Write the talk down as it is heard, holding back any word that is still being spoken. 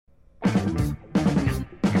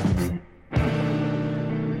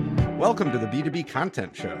Welcome to the B2B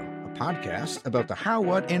Content Show, a podcast about the how,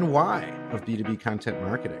 what, and why of B2B content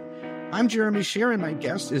marketing. I'm Jeremy Shear, and my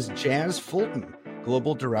guest is Jaz Fulton,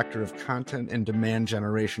 Global Director of Content and Demand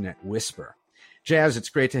Generation at Whisper. Jaz, it's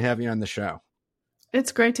great to have you on the show.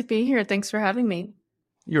 It's great to be here. Thanks for having me.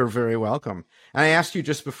 You're very welcome. And I asked you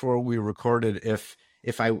just before we recorded if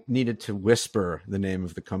I needed to whisper the name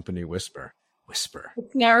of the company, Whisper. Whisper.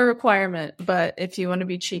 It's not a requirement, but if you want to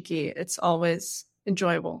be cheeky, it's always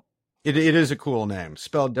enjoyable. It is a cool name,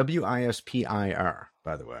 spelled W-I-S-P-I-R,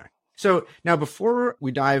 by the way. So now, before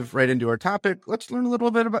we dive right into our topic, let's learn a little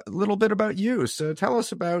bit about you. So tell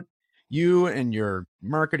us about you and your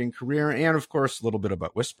marketing career, and of course, a little bit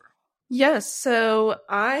about Whisper. Yes, so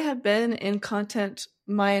I have been in content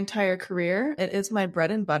my entire career. It is my bread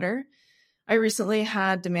and butter. I recently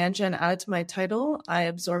had demand gen added to my title. I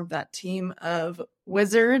absorbed that team of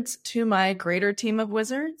wizards to my greater team of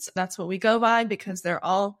wizards. That's what we go by because they're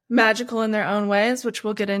all magical in their own ways, which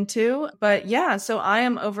we'll get into. But yeah, so I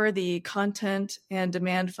am over the content and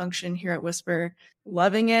demand function here at Whisper.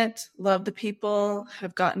 Loving it, love the people,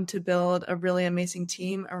 have gotten to build a really amazing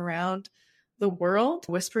team around the world.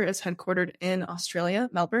 Whisper is headquartered in Australia,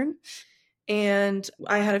 Melbourne. And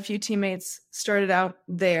I had a few teammates started out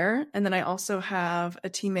there. And then I also have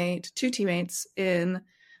two teammates in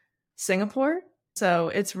Singapore. So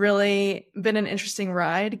it's really been an interesting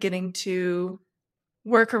ride getting to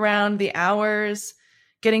work around the hours,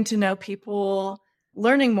 getting to know people,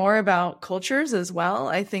 learning more about cultures as well.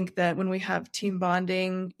 I think that when we have team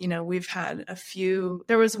bonding, we've had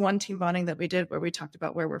there was one team bonding that we did where we talked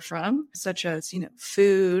about where we're from, such as,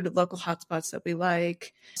 food, local hotspots that we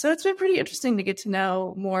like. So it's been pretty interesting to get to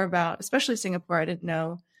know more about, especially Singapore. I didn't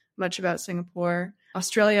know much about Singapore.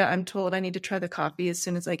 Australia, I'm told I need to try the coffee as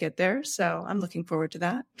soon as I get there. So I'm looking forward to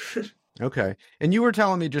that. Okay. And you were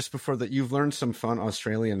telling me just before that you've learned some fun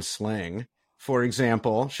Australian slang. For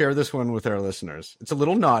example, share this one with our listeners. It's a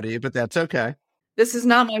little naughty, but that's okay. This is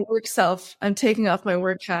not my work self. I'm taking off my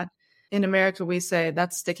work hat. In America, we say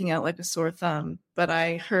that's sticking out like a sore thumb. But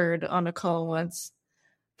I heard on a call once,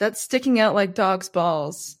 that's sticking out like dog's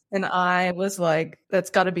balls. And I was like, that's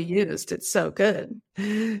got to be used. It's so good.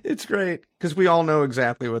 It's great because we all know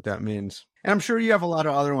exactly what that means. And I'm sure you have a lot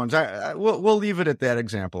of other ones. We'll leave it at that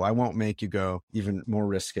example. I won't make you go even more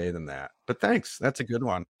risque than that. But thanks. That's a good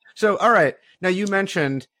one. So, all right. Now, you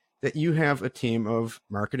mentioned that you have a team of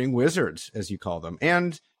marketing wizards, as you call them,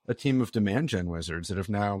 and a team of demand gen wizards that have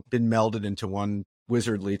now been melded into one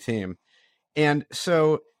wizardly team. And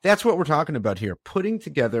so that's what we're talking about here, putting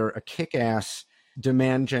together a kick-ass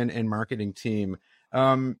demand gen and marketing team.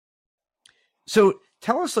 So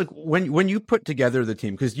tell us, like, when you put together the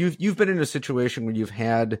team, because you've been in a situation where you've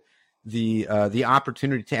had the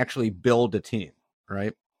opportunity to actually build a team,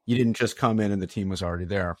 right? You didn't just come in and the team was already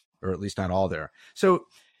there, or at least not all there. So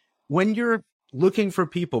when you're looking for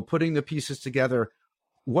people, putting the pieces together,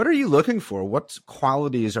 what are you looking for? What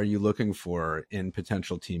qualities are you looking for in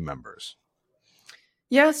potential team members?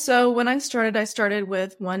 Yeah, so when I started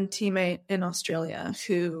with one teammate in Australia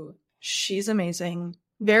she's amazing,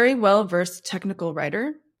 very well-versed technical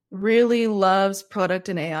writer, really loves product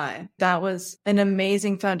and AI. That was an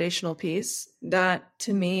amazing foundational piece. That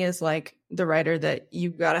to me is like the writer that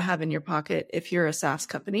you've got to have in your pocket if you're a SaaS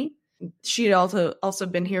company. She'd also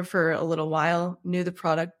been here for a little while, knew the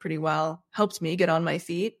product pretty well, helped me get on my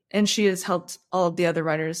feet, and she has helped all of the other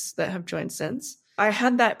writers that have joined since. I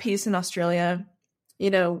had that piece in Australia.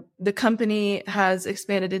 The company has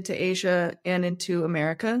expanded into Asia and into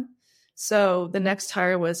America. So the next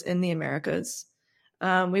hire was in the Americas.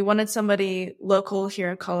 We wanted somebody local here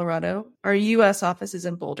in Colorado. Our U.S. office is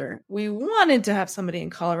in Boulder. We wanted to have somebody in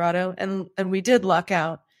Colorado, and we did luck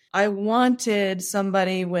out. I wanted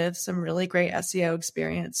somebody with some really great SEO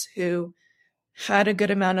experience who had a good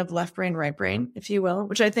amount of left brain, right brain, if you will,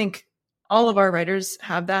 which I think all of our writers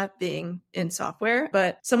have that being in software,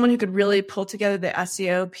 but someone who could really pull together the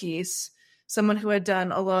SEO piece, someone who had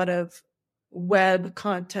done a lot of web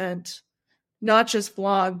content, not just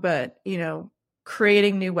blog, but,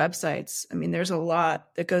 creating new websites. I mean, there's a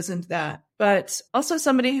lot that goes into that, but also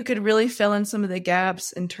somebody who could really fill in some of the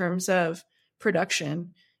gaps in terms of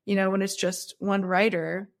production. When it's just one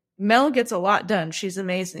writer, Mel gets a lot done. She's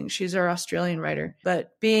amazing. She's our Australian writer,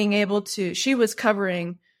 but she was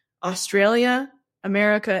covering Australia,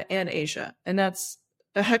 America, and Asia. And that's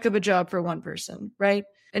a heck of a job for one person, right?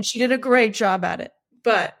 And she did a great job at it,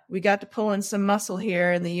 but we got to pull in some muscle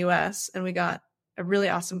here in the US, and we got a really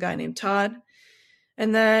awesome guy named Todd.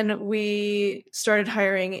 And then we started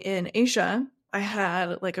hiring in Asia. I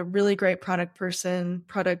had like a really great product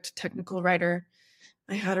technical writer.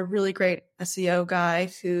 I had a really great SEO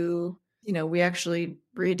guy who, we actually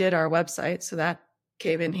redid our website. So that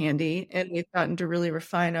came in handy. And we've gotten to really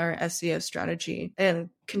refine our SEO strategy and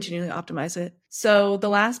continually optimize it. So the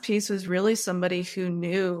last piece was really somebody who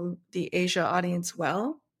knew the Asia audience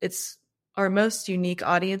well. It's our most unique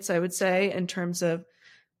audience, I would say, in terms of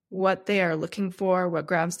what they are looking for, what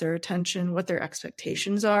grabs their attention, what their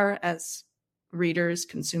expectations are as readers,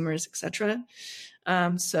 consumers, etc.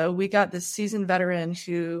 So we got this seasoned veteran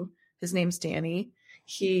who, his name's Danny.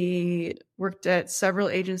 He worked at several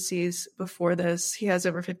agencies before this. He has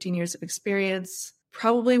over 15 years of experience,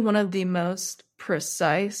 probably one of the most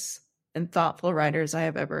precise and thoughtful writers I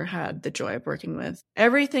have ever had the joy of working with.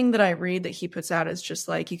 Everything that I read that he puts out is just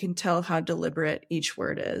like, you can tell how deliberate each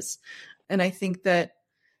word is. And I think that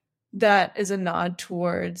is a nod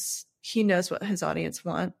towards he knows what his audience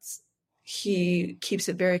wants. He keeps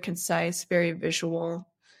it very concise, very visual.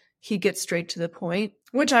 He gets straight to the point,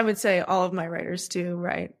 which I would say all of my writers do,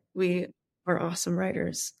 right? We are awesome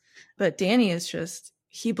writers. But Danny is just,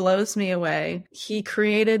 he blows me away. He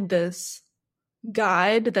created this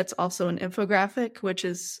guide that's also an infographic, which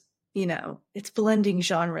is, it's blending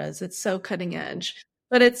genres. It's so cutting edge.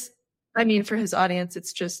 But for his audience,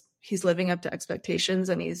 it's just, he's living up to expectations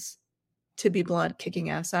and he's, to be blunt, kicking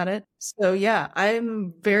ass at it. So yeah,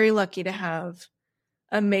 I'm very lucky to have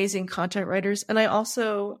amazing content writers. And I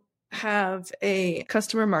also have a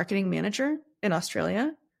customer marketing manager in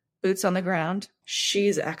Australia, boots on the ground.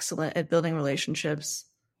 She's excellent at building relationships.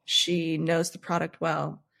 She knows the product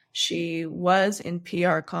well. She was in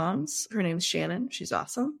PR comms. Her name's Shannon. She's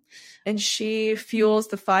awesome. And she fuels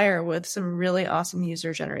the fire with some really awesome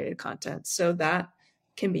user-generated content. So that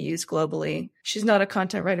can be used globally. She's not a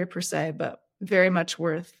content writer per se, but very much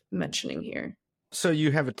worth mentioning here. So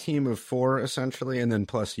you have a team of 4 essentially, and then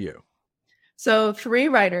plus you. So 3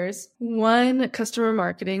 writers, 1 customer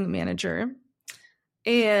marketing manager,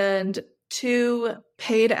 and 2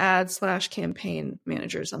 paid ad / campaign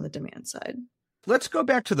managers on the demand side. Let's go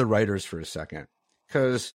back to the writers for a second,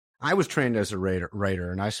 because I was trained as a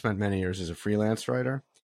writer, and I spent many years as a freelance writer.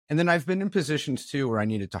 And then I've been in positions too where I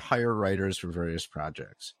needed to hire writers for various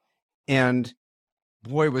projects. And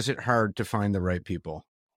boy, was it hard to find the right people,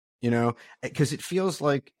 because it feels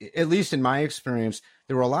like, at least in my experience,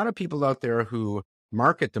 there were a lot of people out there who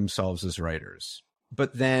market themselves as writers.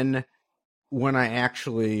 But then when I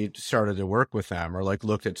actually started to work with them or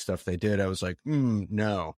looked at stuff they did, I was like,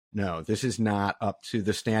 no, this is not up to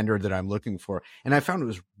the standard that I'm looking for. And I found it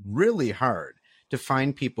was really hard to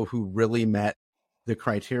find people who really met the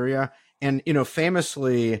criteria. And,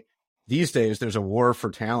 famously these days there's a war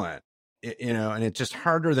for talent, and it's just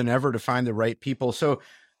harder than ever to find the right people. So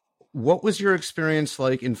what was your experience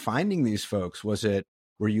like in finding these folks?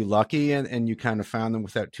 Were you lucky and you kind of found them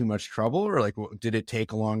without too much trouble, or did it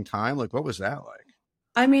take a long time? What was that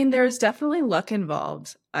like? There's definitely luck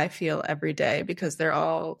involved, I feel, every day, because they're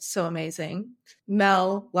all so amazing.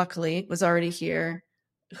 Mel, luckily, was already here.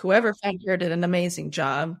 Whoever found her did an amazing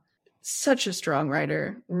job. Such a strong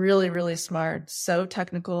writer, really, really smart, so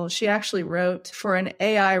technical. She actually wrote for an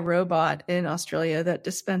AI robot in Australia that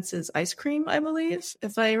dispenses ice cream, I believe,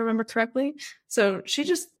 if I remember correctly. So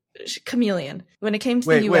she's chameleon. When it came to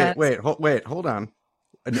the US. Hold on.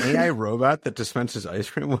 An AI robot that dispenses ice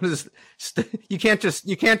cream? What is you can't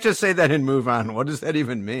just say that and move on. What does that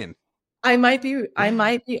even mean? I might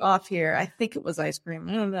be off here. I think it was ice cream.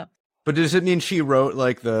 I don't know. But does it mean she wrote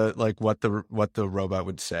what the robot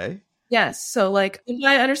would say? Yes. So if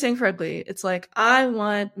I understand correctly, it's I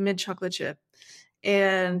want mid chocolate chip,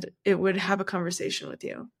 and it would have a conversation with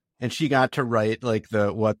you. And she got to write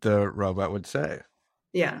what the robot would say.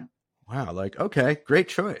 Yeah. Wow. Okay, great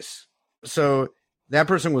choice. So that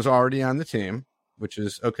person was already on the team, which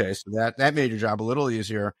is okay. So that made your job a little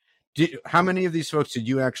easier. How many of these folks did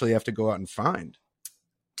you actually have to go out and find?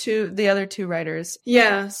 The other 2 writers.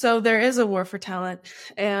 Yeah, so there is a war for talent,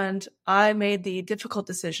 and I made the difficult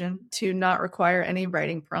decision to not require any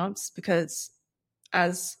writing prompts, because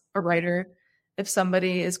as a writer, if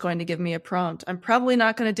somebody is going to give me a prompt, I'm probably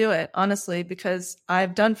not going to do it, honestly, because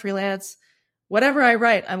I've done freelance. Whatever I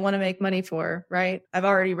write, I want to make money for, right? I've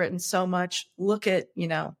already written so much. Look at,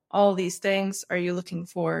 all these things. Are you looking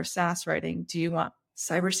for SaaS writing? Do you want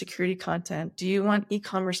cybersecurity content? Do you want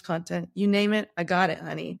e-commerce content? You name it, I got it,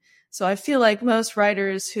 honey. So I feel like most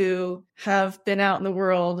writers who have been out in the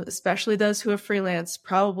world, especially those who have freelance,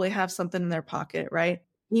 probably have something in their pocket, right?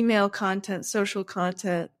 Email content, social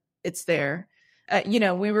content, it's there.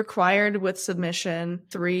 We required with submission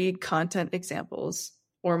 3 content examples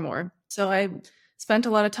or more. So I spent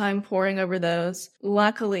a lot of time poring over those.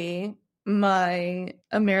 Luckily, my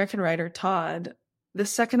American writer, Todd, the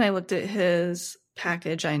second I looked at his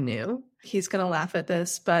package, I knew he's going to laugh at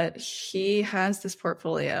this, but he has this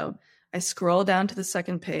portfolio. I scroll down to the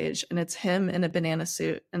second page and it's him in a banana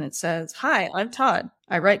suit and it says, "Hi, I'm Todd.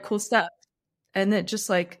 I write cool stuff." And it just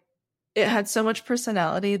like, it had so much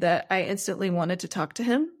personality that I instantly wanted to talk to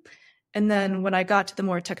him. And then when I got to the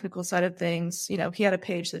more technical side of things, you know, he had a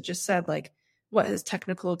page that just said like what his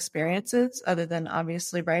technical experience is, other than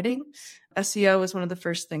obviously writing. SEO was one of the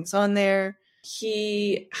first things on there.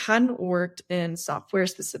 He hadn't worked in software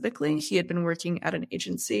specifically. He had been working at an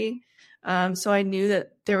agency. So I knew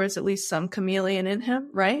that there was at least some chameleon in him,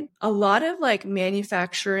 right? A lot of like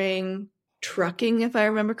manufacturing, trucking, if I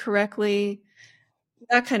remember correctly,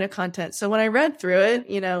 that kind of content. So when I read through it,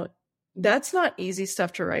 you know, that's not easy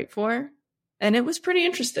stuff to write for. And it was pretty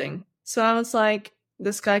interesting. So I was like,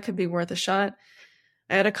 this guy could be worth a shot.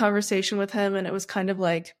 I had a conversation with him and it was kind of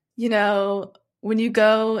like, you know, when you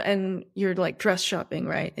go and you're like dress shopping,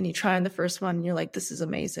 right? And you try on the first one and you're like, this is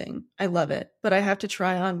amazing. I love it. But I have to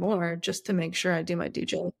try on more just to make sure I do my due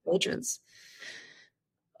diligence.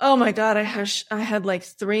 Oh my God, I had like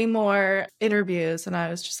 3 more interviews and I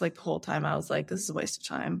was just like the whole time I was like, this is a waste of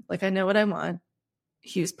time. Like, I know what I want.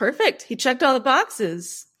 He was perfect. He checked all the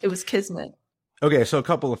boxes. It was kismet. Okay, so a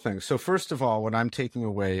couple of things. So first of all, what I'm taking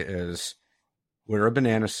away is wear a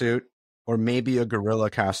banana suit or maybe a gorilla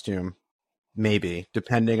costume, maybe,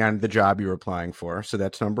 depending on the job you're applying for. So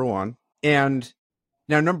that's number one. And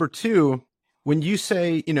now number two, when you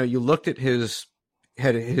say, you know, you looked at his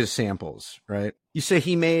samples, right? You say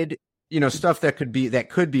he made, you know, stuff that could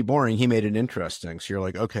be boring. He made it interesting. So you're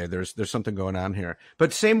like, okay, there's something going on here.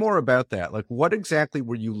 But say more about that. Like, what exactly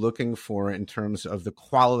were you looking for in terms of the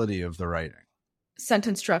quality of the writing?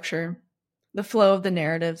 Sentence structure, the flow of the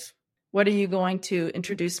narrative. What are you going to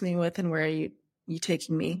introduce me with, and where are you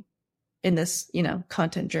taking me in this, you know,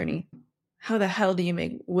 content journey? How the hell do you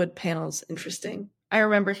make wood panels interesting? I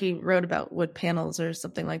remember he wrote about wood panels or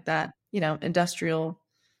something like that, you know, industrial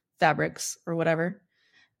fabrics or whatever,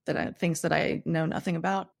 things that I know nothing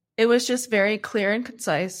about. It was just very clear and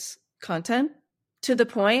concise content, to the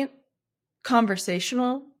point,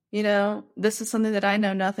 conversational. You know, this is something that I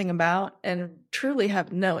know nothing about and truly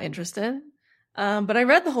have no interest in. But I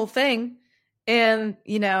read the whole thing. And,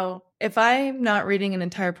 you know, if I'm not reading an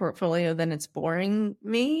entire portfolio, then it's boring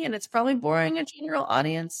me and it's probably boring a general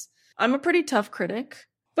audience. I'm a pretty tough critic,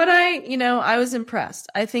 but I was impressed.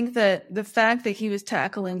 I think that the fact that he was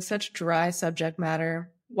tackling such dry subject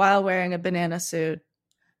matter while wearing a banana suit,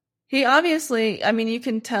 he obviously, I mean, you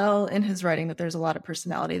can tell in his writing that there's a lot of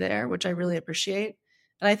personality there, which I really appreciate.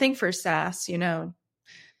 And I think for SaaS, you know,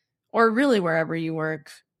 or really wherever you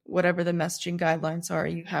work, whatever the messaging guidelines are,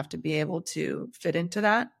 you have to be able to fit into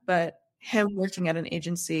that. But him working at an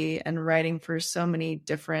agency and writing for so many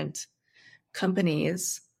different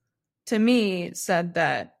companies, to me, said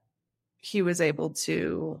that he was able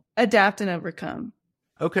to adapt and overcome.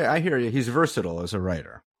 Okay, I hear you. He's versatile as a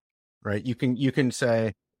writer, right? You can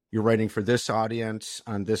say you're writing for this audience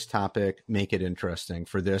on this topic, make it interesting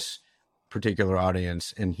for this particular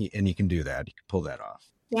audience, and he can do that. He can pull that off.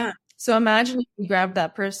 Yeah. So imagine if you grabbed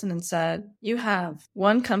that person and said, you have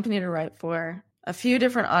one company to write for, a few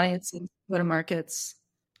different audiences, go to markets.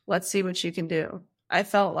 Let's see what you can do. I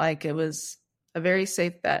felt like it was a very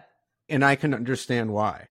safe bet. And I can understand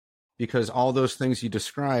why, because all those things you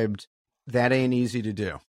described, that ain't easy to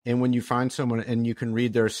do. And when you find someone and you can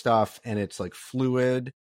read their stuff and it's like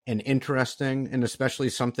fluid and interesting, and especially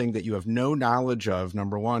something that you have no knowledge of,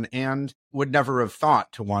 number one, and would never have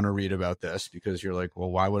thought to want to read about this, because you're like, well,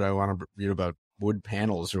 why would I want to read about wood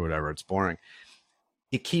panels or whatever? It's boring.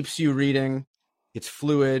 It keeps you reading. It's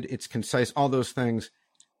fluid. It's concise, all those things.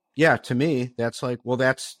 Yeah, to me, that's like,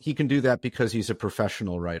 well, he can do that because he's a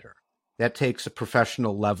professional writer. That takes a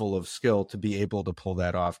professional level of skill to be able to pull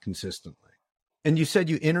that off consistently. And you said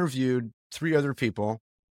you interviewed 3 other people.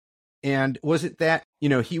 And was it that, you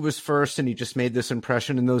know, he was first and he just made this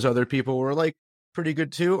impression and those other people were like pretty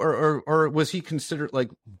good too? Or was he considered like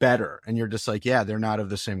better and you're just like, yeah, they're not of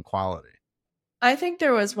the same quality? I think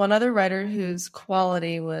there was one other writer whose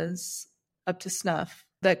quality was up to snuff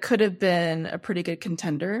that could have been a pretty good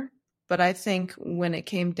contender. But I think when it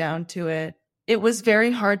came down to it, it was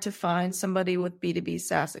very hard to find somebody with B2B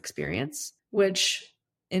SaaS experience, which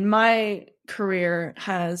in my career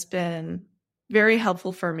has been very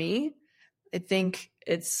helpful for me. I think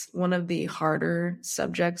it's one of the harder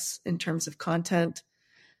subjects in terms of content.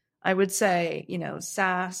 I would say, you know,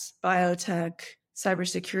 SaaS, biotech,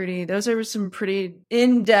 cybersecurity, those are some pretty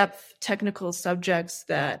in-depth technical subjects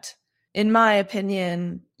that, in my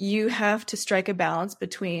opinion, you have to strike a balance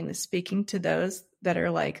between speaking to those that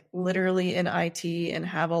are like literally in IT and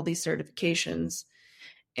have all these certifications,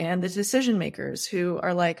 and the decision makers who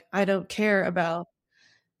are like, I don't care about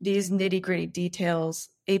these nitty gritty details,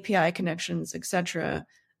 API connections, etc.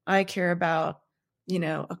 I care about,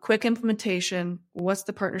 a quick implementation. What's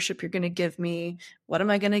the partnership you're going to give me? What am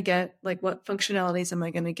I going to get? Like, what functionalities am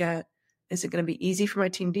I going to get? Is it going to be easy for my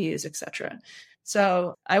team to use, etc.?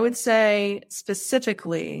 So I would say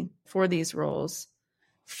specifically for these roles,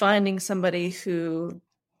 finding somebody who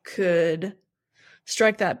could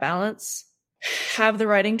strike that balance, have the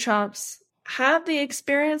writing chops, have the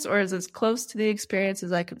experience, or is as close to the experience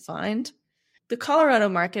as I could find. The Colorado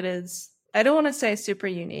market is, I don't want to say super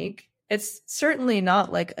unique. It's certainly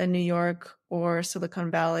not like a New York or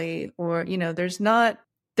Silicon Valley, or,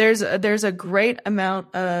 there's a great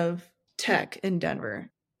amount of tech in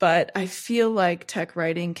Denver, but I feel like tech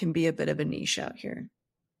writing can be a bit of a niche out here.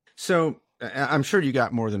 So I'm sure you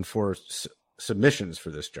got more than 4 submissions for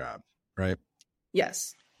this job, right?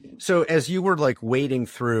 Yes. So as you were like wading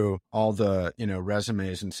through all the,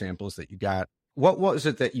 resumes and samples that you got, what was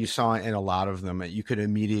it that you saw in a lot of them that you could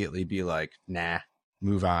immediately be like, nah,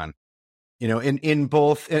 move on? In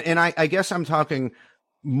both, and I guess I'm talking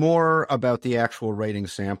more about the actual writing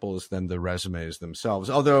samples than the resumes themselves.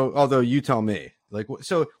 Although you tell me, like,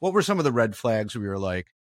 so what were some of the red flags where you're like,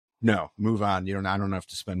 no, move on. I don't have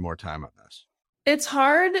to spend more time on this. It's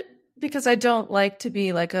hard because I don't like to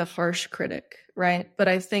be like a harsh critic, right? But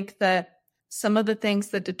I think that some of the things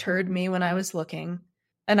that deterred me when I was looking,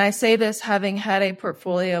 and I say this having had a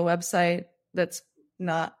portfolio website that's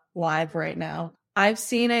not live right now, I've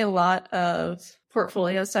seen a lot of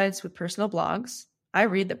portfolio sites with personal blogs. I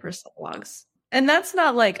read the personal blogs. And that's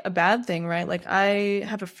not like a bad thing, right? Like I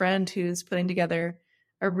have a friend who's putting together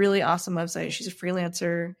a really awesome website. She's a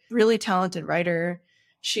freelancer, really talented writer.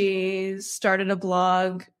 She started a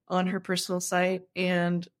blog on her personal site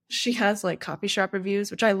and she has like coffee shop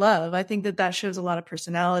reviews, which I love. I think that shows a lot of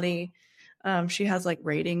personality. She has like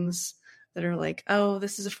ratings that are like, oh,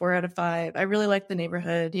 this is a 4 out of 5. I really like the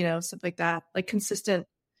neighborhood, stuff like that, like consistent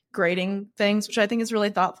grading things, which I think is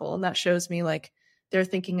really thoughtful. And that shows me like they're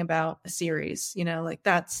thinking about a series, like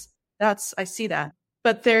that's, I see that.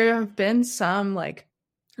 But there have been some, like,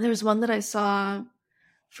 there's one that I saw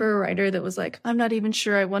for a writer that was like, I'm not even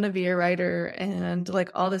sure I want to be a writer and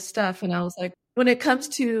like all this stuff. And I was like, when it comes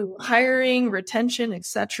to hiring, retention,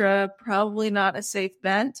 etc., probably not a safe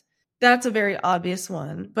bet. That's a very obvious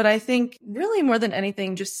one. But I think really more than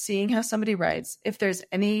anything, just seeing how somebody writes, if there's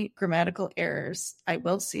any grammatical errors, I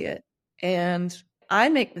will see it. And I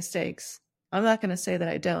make mistakes. I'm not going to say that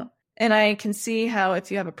I don't. And I can see how if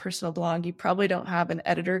you have a personal blog, you probably don't have an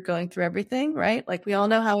editor going through everything, right? Like we all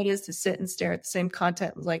know how it is to sit and stare at the same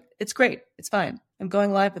content. Like, it's great. It's fine. I'm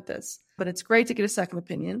going live with this. But it's great to get a second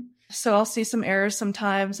opinion. So I'll see some errors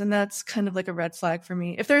sometimes, and that's kind of like a red flag for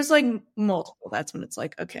me. If there's like multiple, that's when it's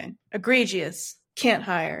like, okay, egregious, can't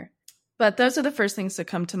hire. But those are the first things that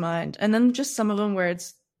come to mind. And then just some of them where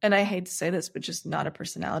it's, and I hate to say this, but just not a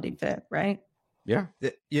personality fit, right? Yeah.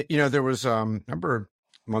 There was, remember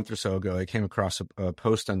a month or so ago, I came across a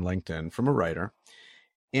post on LinkedIn from a writer,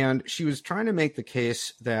 and she was trying to make the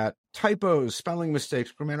case that typos, spelling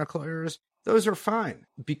mistakes, grammatical errors, those are fine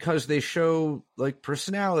because they show like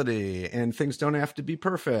personality and things don't have to be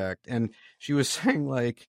perfect. And she was saying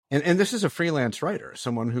like, and this is a freelance writer,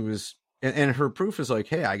 someone who is, and her proof is like,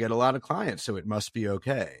 hey, I get a lot of clients, so it must be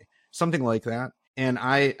okay. Something like that. And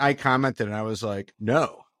I commented and I was like,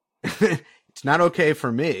 no, it's not okay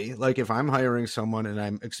for me. Like if I'm hiring someone and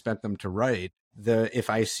I expect them to write, if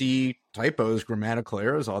I see typos, grammatical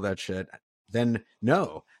errors, all that shit, then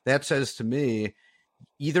no, that says to me,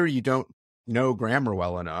 either you don't know grammar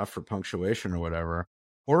well enough or punctuation or whatever,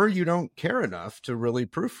 or you don't care enough to really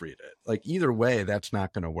proofread it. Like either way, that's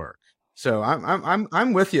not going to work. So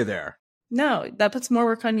I'm with you there. No, that puts more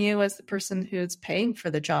work on you as the person who's paying for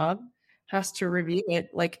the job, has to review it.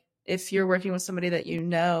 Like if you're working with somebody that you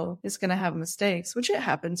know is going to have mistakes, which it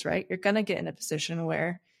happens, right? You're going to get in a position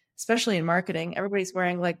where, especially in marketing, everybody's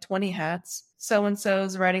wearing like 20 hats.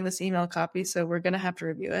 So-and-so's writing this email copy, so we're going to have to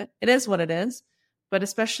review it. It is what it is. But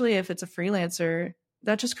especially if it's a freelancer,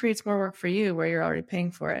 that just creates more work for you where you're already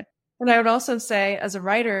paying for it. And I would also say as a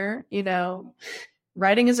writer,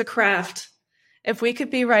 writing is a craft. If we could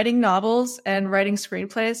be writing novels and writing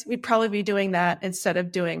screenplays, we'd probably be doing that instead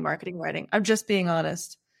of doing marketing writing. I'm just being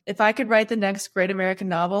honest. If I could write the next great American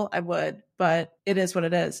novel, I would, but it is what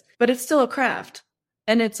it is. But it's still a craft.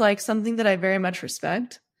 And it's like something that I very much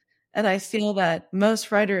respect. And I feel that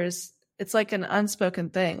most writers, it's like an unspoken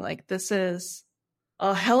thing. Like this is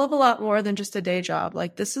a hell of a lot more than just a day job.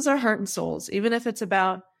 Like this is our heart and souls, even if it's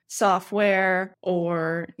about software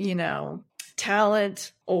or,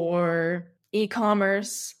 talent or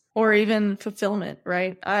e-commerce or even fulfillment,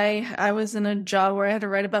 right? I was in a job where I had to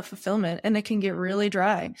write about fulfillment, and it can get really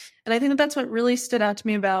dry. And I think that that's what really stood out to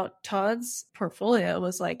me about Todd's portfolio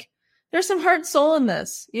was like, there's some heart and soul in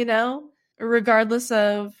this, regardless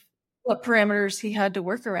of what parameters he had to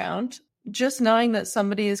work around. Just knowing that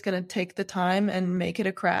somebody is going to take the time and make it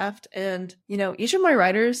a craft. And, each of my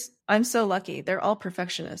writers, I'm so lucky. They're all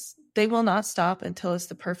perfectionists. They will not stop until it's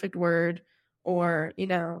the perfect word. Or,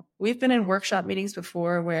 we've been in workshop meetings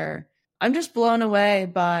before where I'm just blown away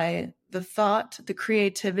by the thought, the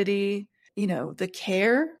creativity, the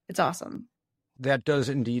care. It's awesome. That does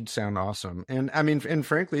indeed sound awesome. And I mean, and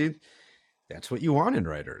frankly, that's what you want in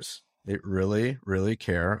writers. They really, really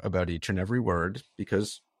care about each and every word,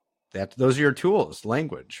 because those are your tools.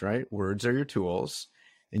 Language, right? Words are your tools,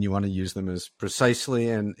 and you want to use them as precisely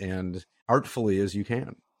and artfully as you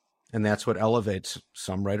can. And that's what elevates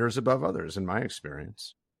some writers above others, in my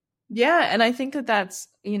experience. Yeah. And I think that that's,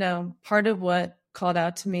 part of what called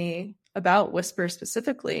out to me about Whisper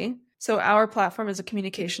specifically. So our platform is a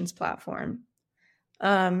communications platform.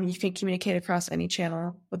 You can communicate across any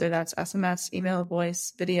channel, whether that's SMS, email,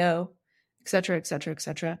 voice, video, et cetera, et cetera, et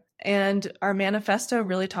cetera. And our manifesto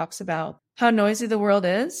really talks about how noisy the world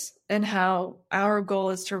is and how our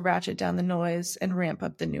goal is to ratchet down the noise and ramp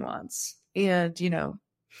up the nuance. And,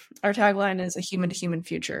 our tagline is a human to human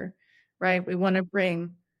future, right? We want to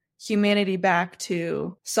bring humanity back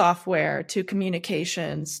to software, to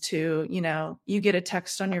communications, to, you get a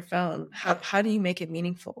text on your phone. How do you make it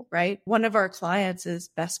meaningful, right? One of our clients is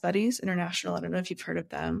Best Buddies International. I don't know if you've heard of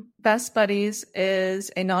them. Best Buddies is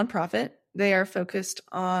a nonprofit. They are focused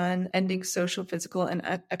on ending social, physical,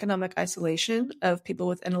 and economic isolation of people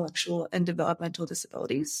with intellectual and developmental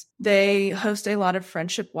disabilities. They host a lot of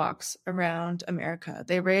friendship walks around America.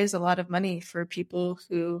 They raise a lot of money for people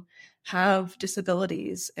who have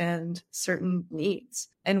disabilities and certain needs.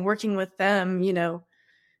 And working with them,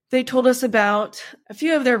 they told us about a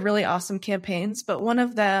few of their really awesome campaigns, but one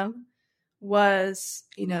of them was,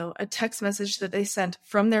 a text message that they sent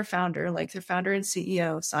from their founder, like their founder and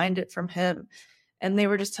CEO signed it from him. And they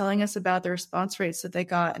were just telling us about the response rates that they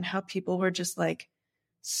got and how people were just like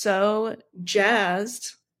so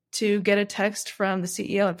jazzed to get a text from the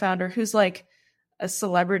CEO and founder who's like a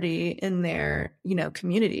celebrity in their,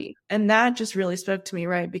 community. And that just really spoke to me,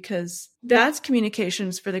 right? Because that's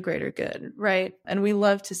communications for the greater good, right? And we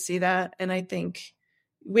love to see that. And I think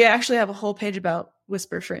we actually have a whole page about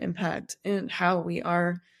Whisper for Impact and how we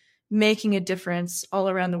are making a difference all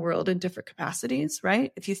around the world in different capacities,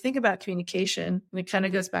 right? If you think about communication, and it kind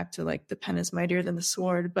of goes back to like the pen is mightier than the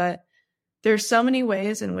sword, but there's so many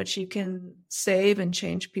ways in which you can save and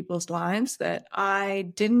change people's lives that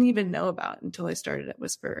I didn't even know about until I started at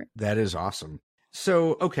Whisper. That is awesome.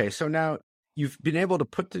 So, okay. So now you've been able to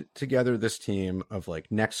put together this team of like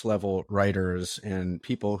next level writers and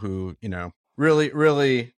people who, really,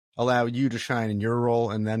 really allow you to shine in your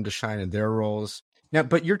role and them to shine in their roles. Now,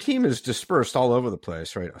 but your team is dispersed all over the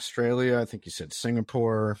place, right? Australia, I think you said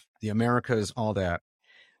Singapore, the Americas, all that.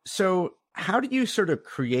 So how do you sort of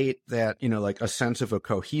create that, like a sense of a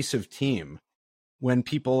cohesive team when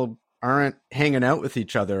people aren't hanging out with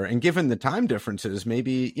each other? And given the time differences,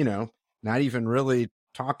 maybe, not even really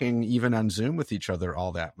talking even on Zoom with each other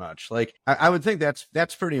all that much. Like I would think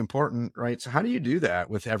that's pretty important, right? So how do you do that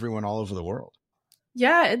with everyone all over the world?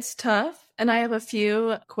 Yeah, it's tough. And I have a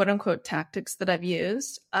few quote unquote tactics that I've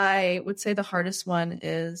used. I would say the hardest one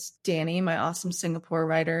is Danny, my awesome Singapore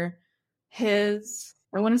writer. I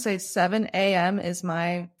want to say 7 a.m. is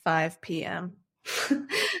my 5 p.m.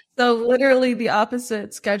 So literally the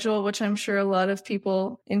opposite schedule, which I'm sure a lot of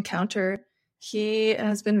people encounter. He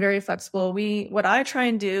has been very flexible. What I try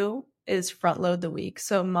and do is front load the week.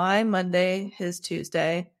 So my Monday, his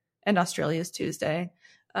Tuesday, and Australia's Tuesday.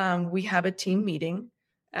 We have a team meeting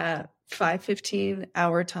at 5:15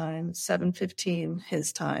 our time, 7:15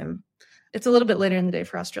 his time. It's a little bit later in the day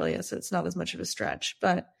for Australia, so it's not as much of a stretch.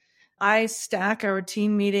 But I stack our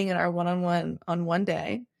team meeting and our one-on-one on one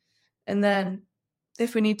day. And then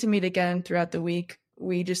if we need to meet again throughout the week,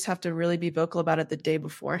 we just have to really be vocal about it the day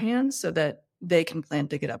beforehand so that they can plan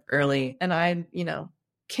to get up early. And I,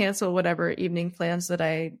 cancel whatever evening plans that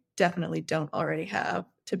I definitely don't already have,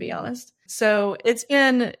 to be honest. So it's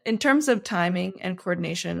been, in terms of timing and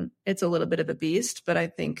coordination, it's a little bit of a beast, but I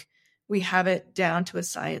think we have it down to a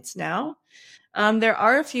science now. There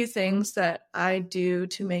are a few things that I do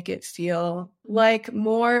to make it feel like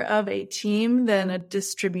more of a team than a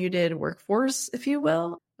distributed workforce, if you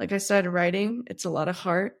will. like I said, writing, it's a lot of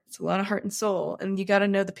heart. It's a lot of heart and soul. And you got to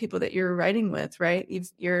know the people that you're writing with, right?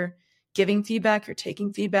 You're giving feedback, you're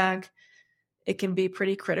taking feedback. It can be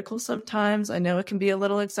pretty critical sometimes. I know it can be a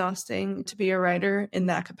little exhausting to be a writer in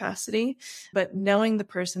that capacity, but knowing the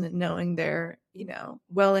person and knowing their,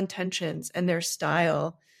 well intentions and their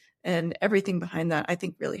style and everything behind that, I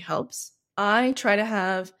think really helps. I try to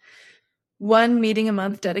have one meeting a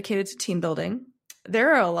month dedicated to team building.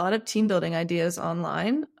 There are a lot of team building ideas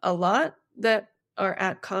online, a lot that are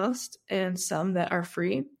at cost and some that are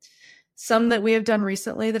free. Some that we have done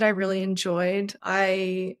recently that I really enjoyed.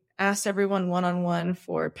 I asked everyone one-on-one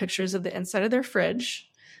for pictures of the inside of their fridge,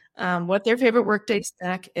 what their favorite workday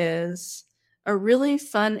snack is, a really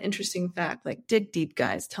fun, interesting fact, like dig deep,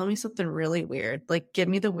 guys. Tell me something really weird. Like give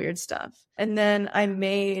me the weird stuff. And then I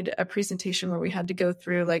made a presentation where we had to go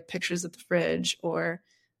through like pictures of the fridge or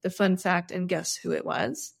the fun fact and guess who it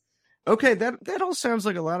was. Okay, that all sounds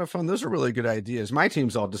like a lot of fun. Those are really good ideas. My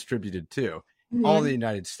team's all distributed too. Mm-hmm. All in the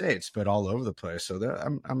United States, but all over the place. So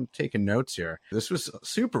I'm taking notes here. This was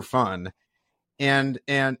super fun. And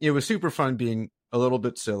it was super fun being a little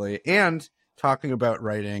bit silly and talking about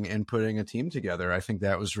writing and putting a team together. I think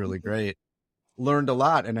that was really great. Learned a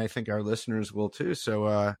lot, and I think our listeners will too.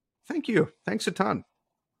 So thank you. Thanks a ton.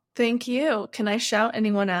 Thank you. Can I shout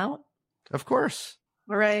anyone out? Of course.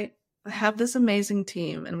 All right. I have this amazing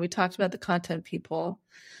team, and we talked about the content people.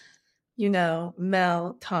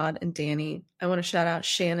 Mel, Todd, and Danny. I want to shout out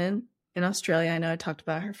Shannon in Australia. I know I talked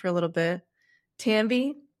about her for a little bit.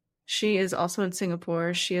 Tambi, she is also in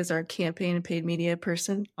Singapore. She is our campaign and paid media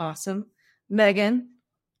person. Awesome. Megan,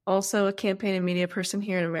 also a campaign and media person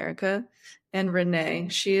here in America. And Renee,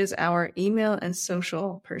 she is our email and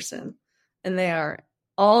social person. And they are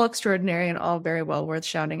all extraordinary and all very well worth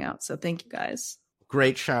shouting out. So thank you guys.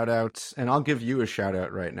 Great shout outs. And I'll give you a shout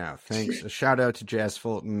out right now. Thanks. A shout out to Jaz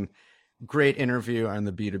Fulton. Great interview on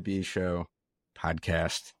the B2B Show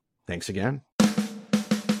podcast. Thanks again.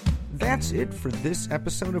 That's it for this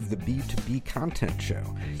episode of the B2B Content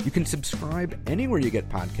Show. You can subscribe anywhere you get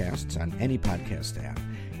podcasts on any podcast app.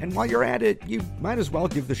 And while you're at it, you might as well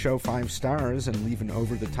give the show 5 stars and leave an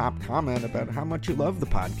over-the-top comment about how much you love the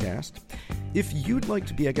podcast. If you'd like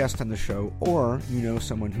to be a guest on the show, or you know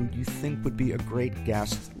someone who you think would be a great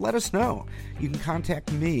guest, let us know. You can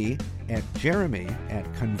contact me at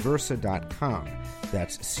jeremy@conversa.com.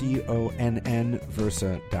 That's CONN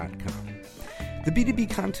Versa.com. The B2B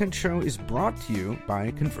Content Show is brought to you by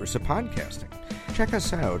Conversa Podcasting. Check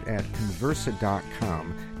us out at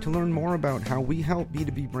conversa.com to learn more about how we help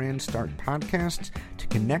B2B brands start podcasts to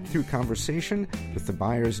connect through conversation with the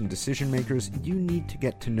buyers and decision makers you need to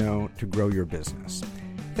get to know to grow your business.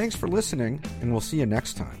 Thanks for listening, and we'll see you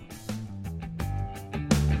next time.